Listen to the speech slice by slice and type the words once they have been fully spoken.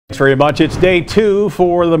Thanks very much. It's day 2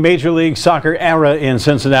 for the Major League Soccer era in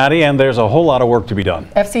Cincinnati, and there's a whole lot of work to be done.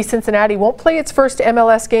 FC Cincinnati won't play its first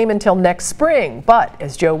MLS game until next spring, but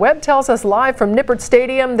as Joe Webb tells us live from Nippert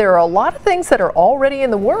Stadium, there are a lot of things that are already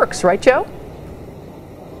in the works, right, Joe?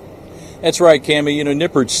 That's right, Cammie. You know,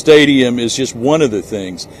 Nippert Stadium is just one of the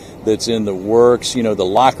things that's in the works. You know, the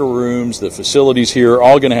locker rooms, the facilities here are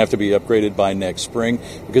all going to have to be upgraded by next spring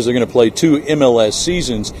because they're going to play 2 MLS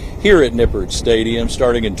seasons here at Nippert Stadium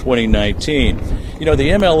starting in 2019. You know, the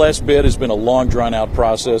MLS bid has been a long, drawn-out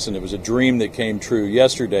process, and it was a dream that came true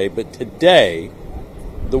yesterday, but today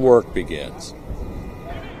the work begins.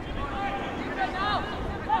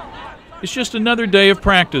 It's just another day of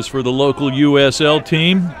practice for the local USL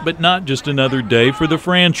team, but not just another day for the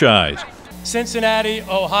franchise. Cincinnati,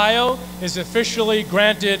 Ohio is officially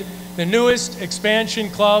granted the newest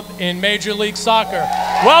expansion club in Major League Soccer.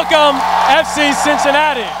 Welcome, FC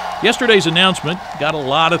Cincinnati. Yesterday's announcement got a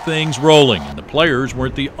lot of things rolling, and the players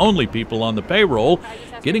weren't the only people on the payroll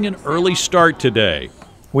getting an early start today.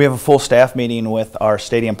 We have a full staff meeting with our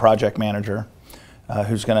stadium project manager,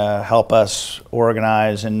 who's going to help us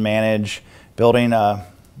organize and manage building a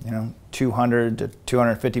 $200 to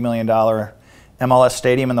 $250 million MLS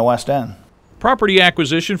stadium in the West End. Property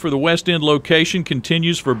acquisition for the West End location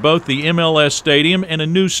continues for both the MLS stadium and a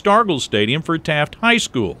new Stargel stadium for Taft High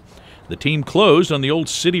School. The team closed on the old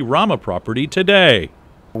City Rama property today.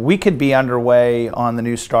 We could be underway on the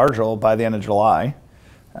new Stargel by the end of July,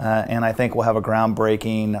 and I think we'll have a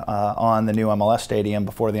groundbreaking on the new MLS stadium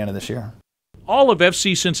before the end of this year. All of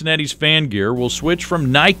FC Cincinnati's fan gear will switch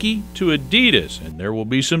from Nike to Adidas, and there will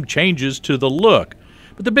be some changes to the look.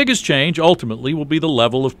 But the biggest change ultimately will be the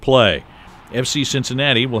level of play. FC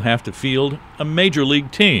Cincinnati will have to field a major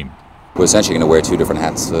league team. We're essentially going to wear 2 different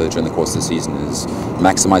hats during the course of the season, is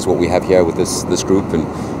maximize what we have here with this group and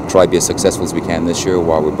try to be as successful as we can this year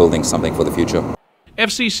while we're building something for the future.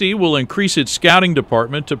 FCC will increase its scouting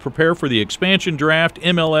department to prepare for the expansion draft,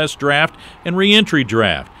 MLS draft, and re-entry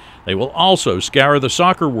draft. They will also scour the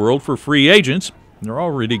soccer world for free agents, and they're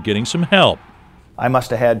already getting some help. I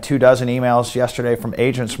must have had 24 emails yesterday from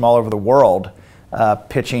agents from all over the world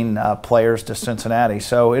pitching players to Cincinnati,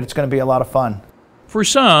 so it's going to be a lot of fun. For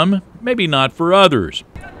some, maybe not for others.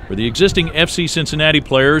 For the existing FC Cincinnati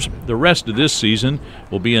players, the rest of this season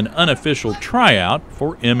will be an unofficial tryout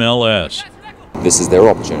for MLS. This is their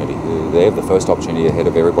opportunity. They have the first opportunity ahead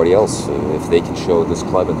of everybody else. If they can show this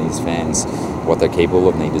club and these fans what they're capable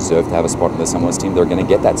of and they deserve to have a spot in the MLS team, they're going to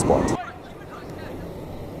get that spot.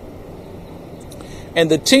 And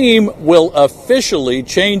the team will officially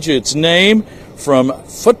change its name from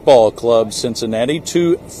Football Club Cincinnati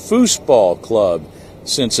to Foosball Club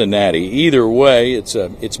Cincinnati. Either way,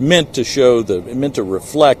 it's meant to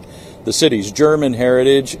reflect the city's German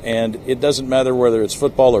heritage, and it doesn't matter whether it's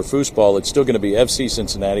football or foosball, it's still going to be FC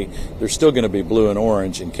Cincinnati. They're still going to be blue and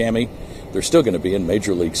orange, and Cammie, they're still going to be in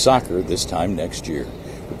Major League Soccer this time next year.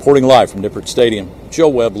 Reporting live from Nippert Stadium, Joe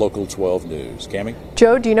Webb, Local 12 News. Cammie?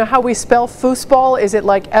 Joe, do you know how we spell foosball? Is it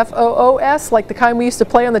like F-O-O-S, like the kind we used to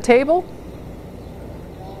play on the table?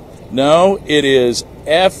 No, it is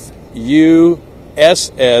F-U-S-S-B-A-L-L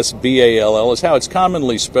is how it's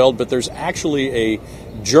commonly spelled, but there's actually a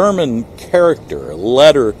German character, a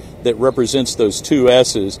letter that represents those 2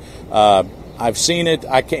 S's. I've seen it.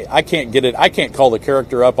 I can't get it. I can't call the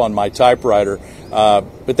character up on my typewriter.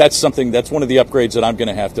 But that's one of the upgrades that I'm going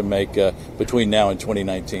to have to make between now and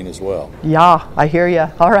 2019 as well. Yeah, I hear you.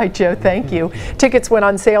 All right, Joe, thank you. Tickets went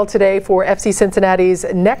on sale today for FC Cincinnati's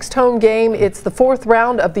next home game. It's the 4th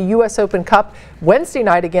round of the U.S. Open Cup Wednesday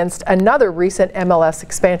night against another recent MLS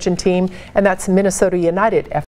expansion team, and that's Minnesota United.